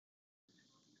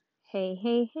Hey,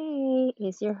 hey, hey,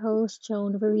 it's your host,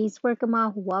 Joan Varese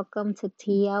Workema. Welcome to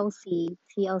TLC.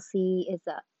 TLC is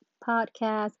a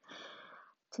podcast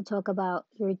to talk about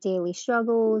your daily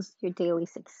struggles, your daily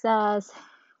success,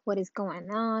 what is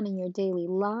going on in your daily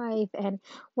life, and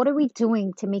what are we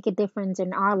doing to make a difference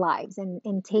in our lives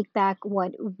and take back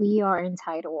what we are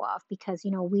entitled of. Because,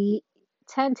 we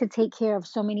tend to take care of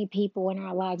so many people in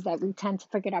our lives that we tend to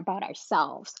forget about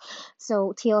ourselves.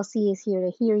 So TLC is here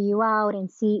to hear you out and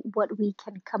see what we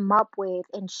can come up with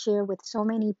and share with so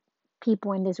many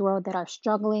people in this world that are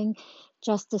struggling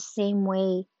just the same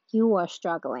way you are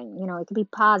struggling. It could be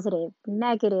positive,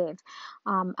 negative.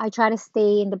 I try to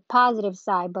stay in the positive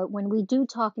side, but when we do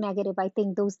talk negative, I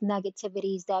think those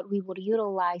negativities that we would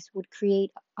utilize would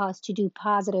create us to do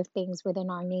positive things within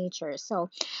our nature. So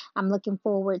I'm looking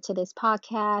forward to this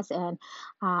podcast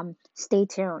and stay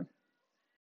tuned.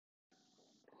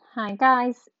 Hi,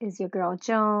 guys, it's your girl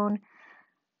Joan.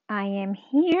 I am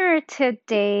here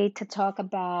today to talk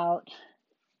about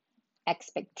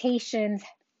expectations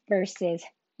versus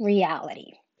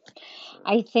reality.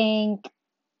 I think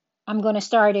I'm going to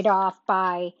start it off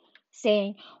by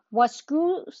saying what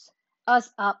screws us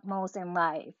up most in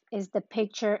life is the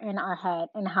picture in our head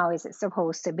and how is it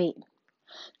supposed to be.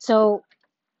 So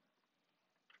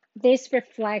this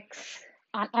reflects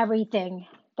on everything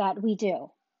that we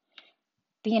do.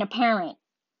 Being a parent,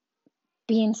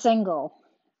 being single,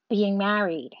 being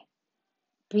married,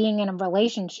 being in a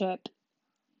relationship,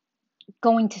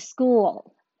 going to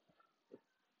school,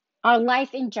 our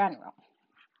life in general.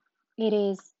 It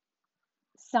is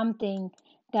something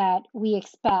that we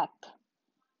expect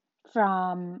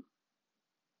from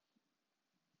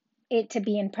it to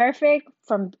be imperfect,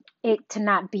 from it to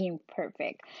not being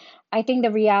perfect. I think the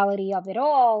reality of it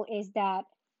all is that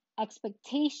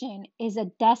expectation is a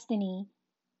destiny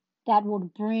that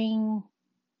would bring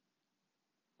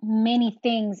many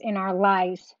things in our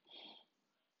lives,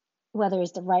 whether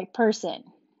it's the right person,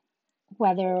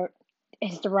 whether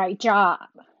it's the right job,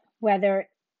 whether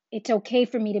it's okay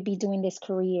for me to be doing this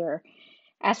career.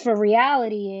 As for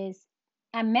reality is,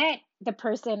 I met the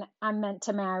person I'm meant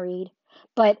to marry,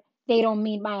 but they don't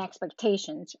meet my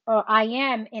expectations. Or I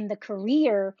am in the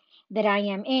career that I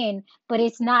am in, but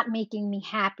it's not making me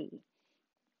happy.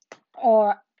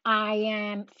 Or I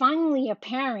am finally a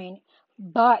parent,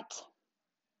 but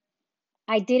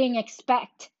I didn't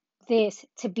expect this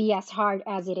to be as hard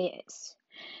as it is.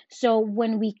 So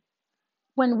when we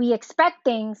expect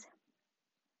things,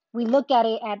 we look at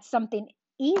it as something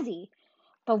easy,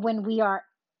 but when we are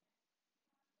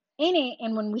in it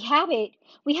and when we have it,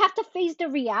 we have to face the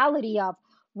reality of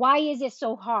why is it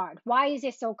so hard? Why is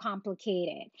it so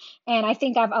complicated? And I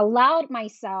think I've allowed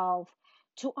myself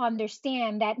to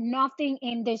understand that nothing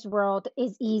in this world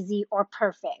is easy or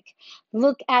perfect.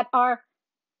 Look at our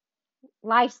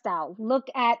lifestyle, look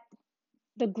at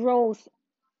the growth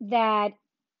that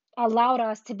allowed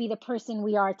us to be the person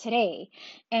we are today.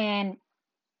 And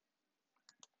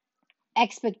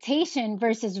expectation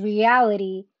versus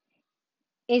reality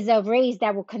is a race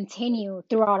that will continue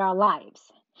throughout our lives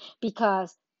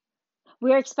because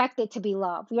we're expected to be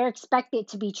loved. We're expected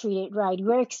to be treated right.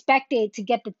 We're expected to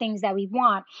get the things that we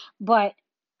want. But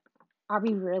are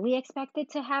we really expected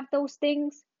to have those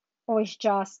things? Or it's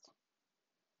just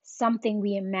something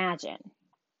we imagine?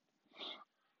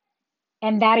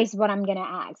 And that is what I'm going to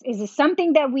ask. Is it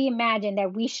something that we imagine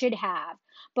that we should have?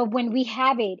 But when we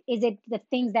have it, is it the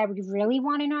things that we really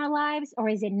want in our lives or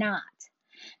is it not?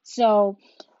 So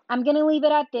I'm going to leave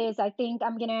it at this. I think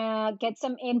I'm going to get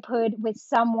some input with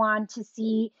someone to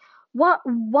see what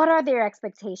are their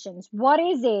expectations? What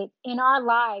is it in our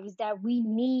lives that we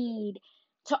need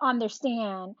to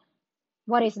understand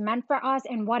what is meant for us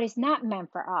and what is not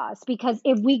meant for us? Because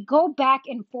if we go back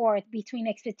and forth between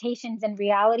expectations and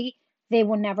reality, they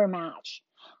will never match.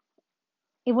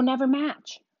 It will never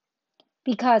match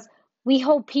because we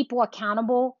hold people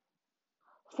accountable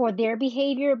for their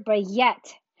behavior, but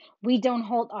yet we don't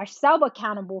hold ourselves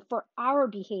accountable for our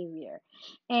behavior.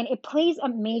 And it plays a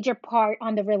major part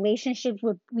on the relationships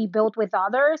we build with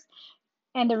others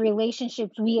and the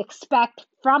relationships we expect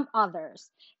from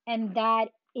others. And that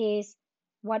is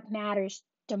what matters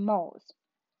the most.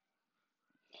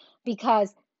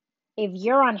 Because if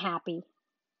you're unhappy,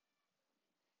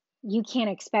 you can't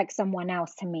expect someone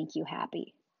else to make you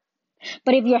happy.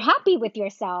 But if you're happy with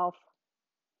yourself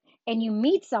and you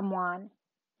meet someone,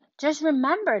 just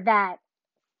remember that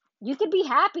you could be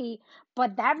happy,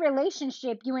 but that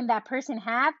relationship you and that person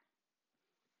have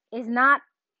is not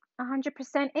 100%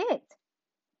 it.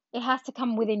 It has to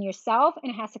come within yourself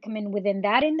and it has to come in within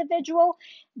that individual,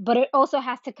 but it also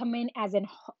has to come in as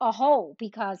a whole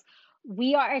because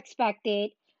We are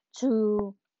expected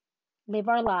to live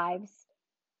our lives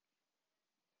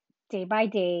day by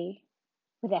day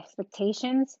with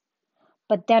expectations,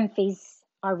 but then face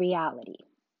our reality.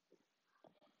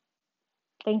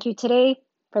 Thank you today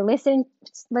for listening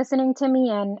to me,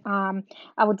 and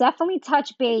I will definitely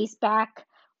touch base back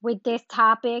with this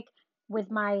topic with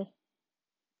my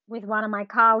with one of my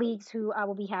colleagues who I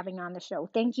will be having on the show.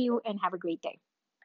 Thank you and have a great day.